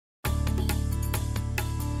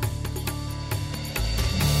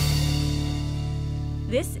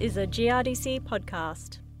This is a GRDC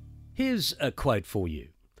podcast. Here's a quote for you.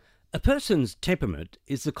 A person's temperament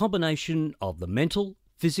is the combination of the mental,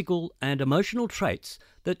 physical and emotional traits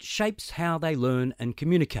that shapes how they learn and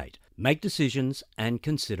communicate, make decisions and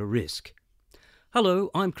consider risk. Hello,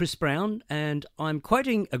 I'm Chris Brown and I'm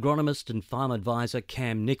quoting agronomist and farm advisor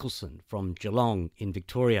Cam Nicholson from Geelong in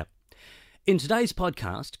Victoria. In today's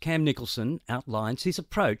podcast, Cam Nicholson outlines his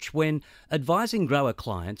approach when advising grower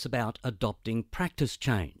clients about adopting practice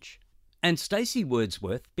change. And Stacey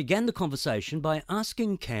Wordsworth began the conversation by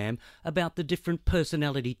asking Cam about the different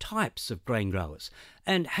personality types of grain growers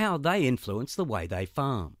and how they influence the way they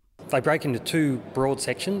farm. They break into two broad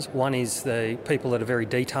sections. One is the people that are very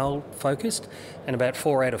detail focused, and about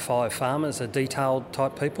 4 out of 5 farmers are detailed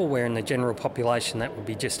type people, where in the general population that would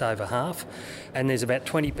be just over half. And there's about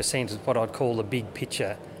 20% of what I'd call the big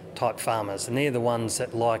picture type farmers, and they're the ones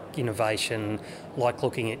that like innovation, like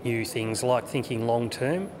looking at new things, like thinking long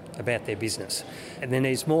term about their business. And then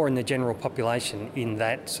there's more in the general population in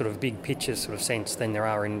that sort of big picture sort of sense than there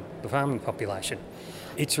are in the farming population.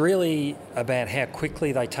 It's really about how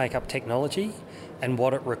quickly they take up technology and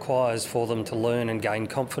what it requires for them to learn and gain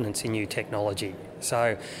confidence in new technology.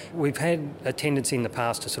 So we've had a tendency in the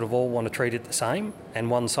past to sort of all want to treat it the same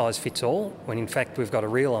and one size fits all, when in fact we've got to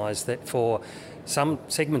realise that for some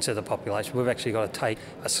segments of the population we've actually got to take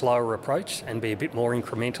a slower approach and be a bit more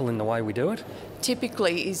incremental in the way we do it.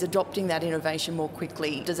 Typically, is adopting that innovation more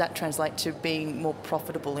quickly, does that translate to being more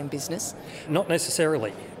profitable in business? Not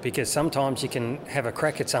necessarily, because sometimes you can have a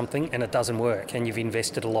crack at something and it doesn't work and you've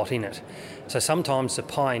invested a lot in it. So sometimes the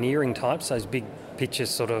pioneering types, those big pictures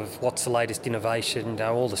sort of what's the latest innovation,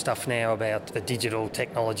 all the stuff now about the digital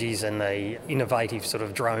technologies and the innovative sort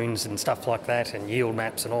of drones and stuff like that and yield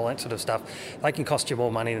maps and all that sort of stuff, they can cost you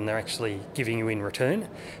more money than they're actually giving you in return.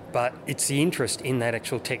 But it's the interest in that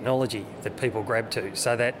actual technology that people grab to.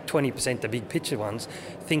 So that 20%, the big picture ones,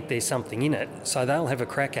 think there's something in it, so they'll have a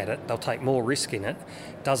crack at it, they'll take more risk in it.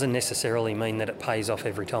 Doesn't necessarily mean that it pays off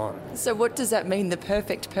every time. So what does that mean the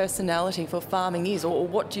perfect personality for farming is, or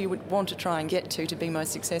what do you want to try and get to be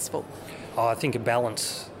most successful? I think a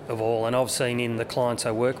balance of all, and I've seen in the clients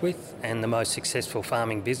I work with and the most successful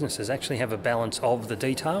farming businesses actually have a balance of the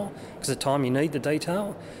detail, because at the time you need the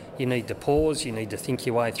detail, you need to pause, you need to think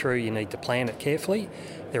your way through, you need to plan it carefully.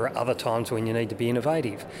 There are other times when you need to be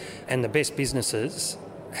innovative, and the best businesses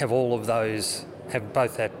have all of those, have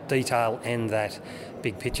both that detail and that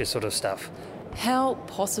big picture sort of stuff. How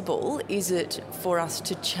possible is it for us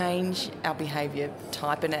to change our behaviour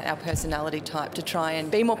type and our personality type to try and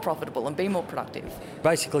be more profitable and be more productive?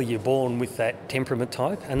 Basically, you're born with that temperament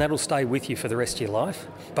type and that'll stay with you for the rest of your life.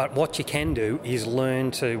 But what you can do is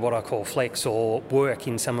learn to what I call flex or work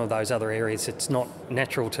in some of those other areas that's not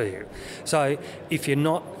natural to you. So if you're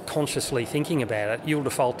not consciously thinking about it, you'll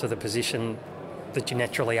default to the position that you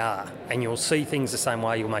naturally are, and you'll see things the same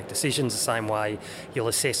way, you'll make decisions the same way, you'll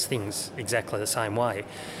assess things exactly the same way.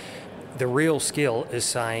 The real skill is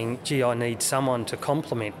saying, gee, I need someone to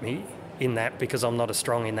complement me in that because I'm not as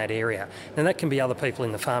strong in that area. And that can be other people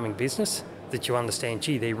in the farming business that you understand,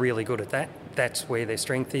 gee, they're really good at that. That's where their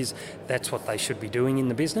strength is. That's what they should be doing in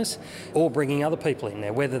the business. Or bringing other people in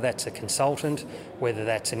there, whether that's a consultant, whether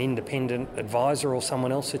that's an independent advisor or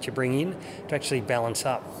someone else that you bring in to actually balance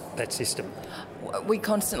up that system. We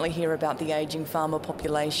constantly hear about the ageing farmer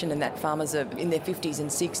population and that farmers are in their 50s and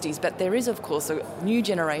 60s, but there is, of course, a new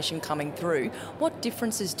generation coming through. What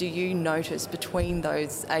differences do you notice between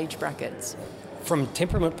those age brackets? From a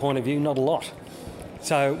temperament point of view, not a lot.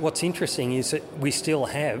 So what's interesting is that we still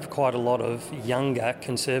have quite a lot of younger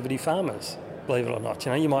conservative farmers, believe it or not.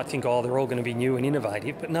 You might think, oh, they're all going to be new and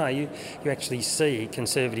innovative, but no, you actually see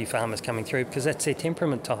conservative farmers coming through because that's their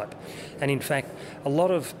temperament type. And in fact, a lot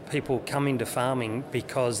of people come into farming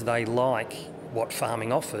because they like what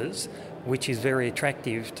farming offers, which is very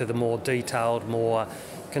attractive to the more detailed, more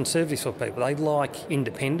conservative sort of people. They like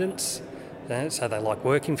independence. So they like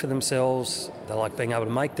working for themselves, they like being able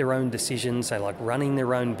to make their own decisions, they like running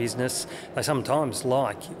their own business, they sometimes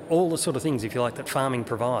like all the sort of things, if you like, that farming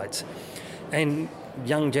provides. And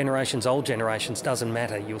young generations, old generations, doesn't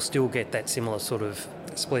matter, you'll still get that similar sort of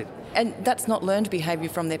split. And that's not learned behaviour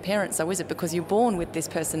from their parents, though, is it? Because you're born with this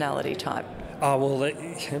personality type. Oh, well,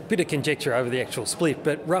 a bit of conjecture over the actual split,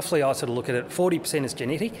 but roughly I sort of look at it, 40% is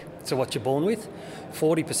genetic, so what you're born with,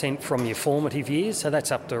 40% from your formative years, so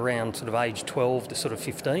that's up to around sort of age 12 to sort of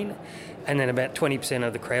 15, and then about 20%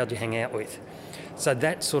 of the crowd you hang out with. So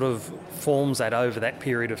that sort of forms that over that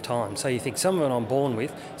period of time. So you think some of it I'm born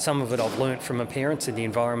with, some of it I've learnt from my parents and the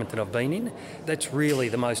environment that I've been in. That's really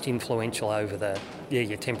the most influential over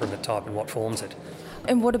your temperament type and what forms it.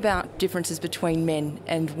 And what about differences between men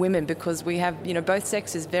and women? Because we have, both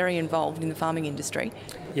sexes very involved in the farming industry.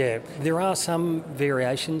 Yeah, there are some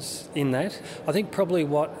variations in that. I think probably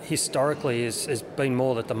what historically has been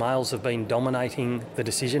more that the males have been dominating the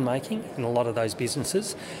decision making in a lot of those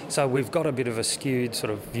businesses. So we've got a bit of a skewed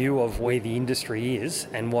sort of view of where the industry is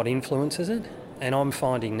and what influences it. And I'm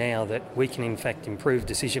finding now that we can in fact improve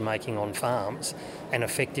decision making on farms and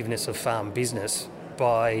effectiveness of farm business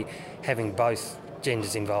by having both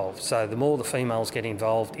genders involved. So the more the females get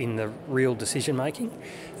involved in the real decision making,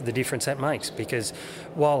 the difference that makes, because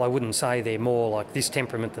while I wouldn't say they're more like this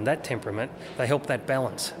temperament than that temperament, they help that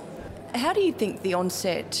balance. How do you think the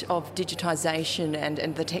onset of digitisation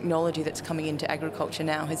and the technology that's coming into agriculture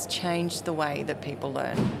now has changed the way that people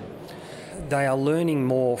learn? They are learning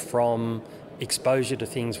more from exposure to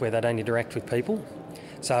things where they don't interact with people.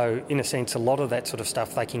 So in a sense, a lot of that sort of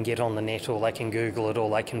stuff they can get on the net, or they can Google it, or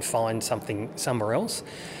they can find something somewhere else.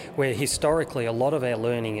 Where historically a lot of our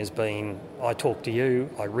learning has been, I talk to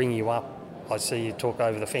you, I ring you up, I see you talk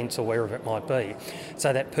over the fence or wherever it might be.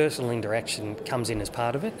 So that personal interaction comes in as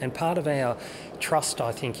part of it, and part of our trust,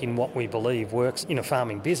 I think, in what we believe works in a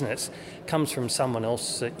farming business comes from someone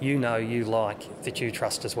else that you like, that you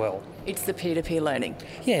trust as well. It's the peer-to-peer learning.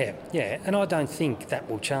 Yeah, and I don't think that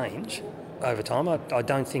will change over time. I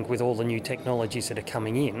don't think with all the new technologies that are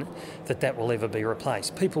coming in that will ever be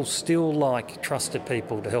replaced. People still like trusted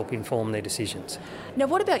people to help inform their decisions. Now,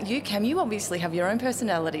 what about you, Cam? You obviously have your own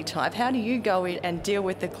personality type. How do you go in and deal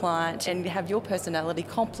with the client and have your personality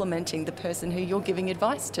complementing the person who you're giving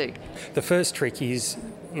advice to? The first trick is,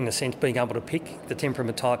 in a sense, being able to pick the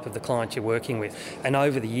temperament type of the client you're working with. And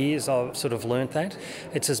over the years, I've sort of learnt that.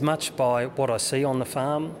 It's as much by what I see on the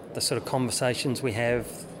farm, the sort of conversations we have,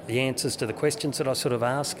 the answers to the questions that I sort of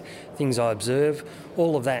ask, things I observe,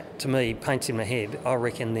 all of that to me paints in my head, I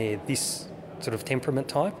reckon they're this sort of temperament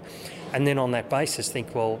type. And then on that basis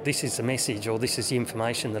think, well, this is the message or this is the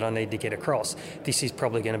information that I need to get across. This is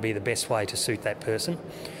probably going to be the best way to suit that person.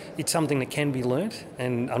 It's something that can be learnt,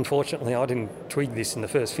 and unfortunately I didn't twig this in the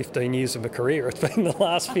first 15 years of my career. It's been the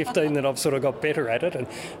last 15 that I've sort of got better at it,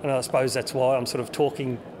 and I suppose that's why I'm sort of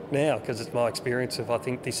talking now, because it's my experience of I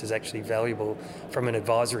think this is actually valuable from an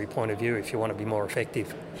advisory point of view if you want to be more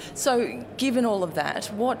effective. So given all of that,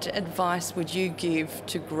 what advice would you give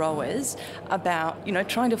to growers about,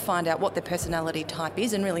 trying to find out what their personality type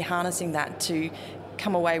is and really harnessing that to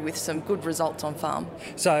come away with some good results on farm?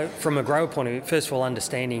 So from a grower point of view, first of all,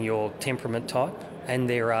 understanding your temperament type, and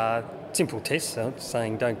there are simple tests. I'm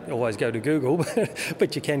saying don't always go to Google,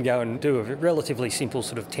 but you can go and do a relatively simple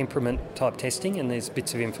sort of temperament type testing, and there's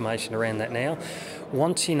bits of information around that now.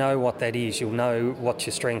 Once you know what that is, you'll know what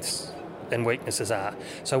your strengths and weaknesses are.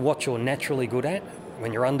 So what you're naturally good at,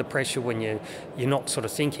 when you're under pressure, when you're not sort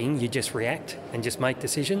of thinking, you just react and just make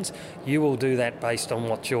decisions, you will do that based on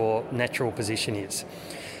what your natural position is.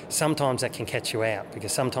 Sometimes that can catch you out,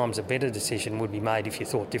 because sometimes a better decision would be made if you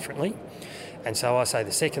thought differently. And so I say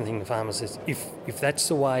the second thing to farmers is if that's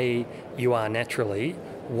the way you are naturally,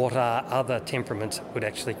 what are other temperaments that would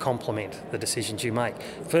actually complement the decisions you make?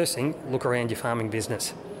 First thing, look around your farming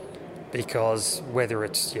business, because whether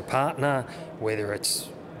it's your partner, whether it's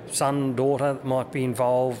son, daughter that might be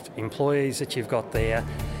involved, employees that you've got there,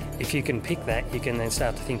 if you can pick that, you can then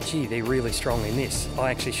start to think, gee, they're really strong in this.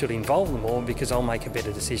 I actually should involve them more because I'll make a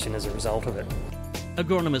better decision as a result of it.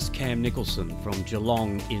 Agronomist Cam Nicholson from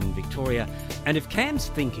Geelong in Victoria. And if Cam's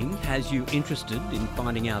thinking has you interested in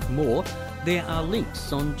finding out more, there are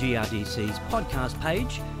links on GRDC's podcast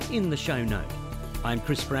page in the show note. I'm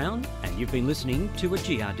Chris Brown, and you've been listening to a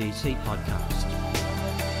GRDC podcast.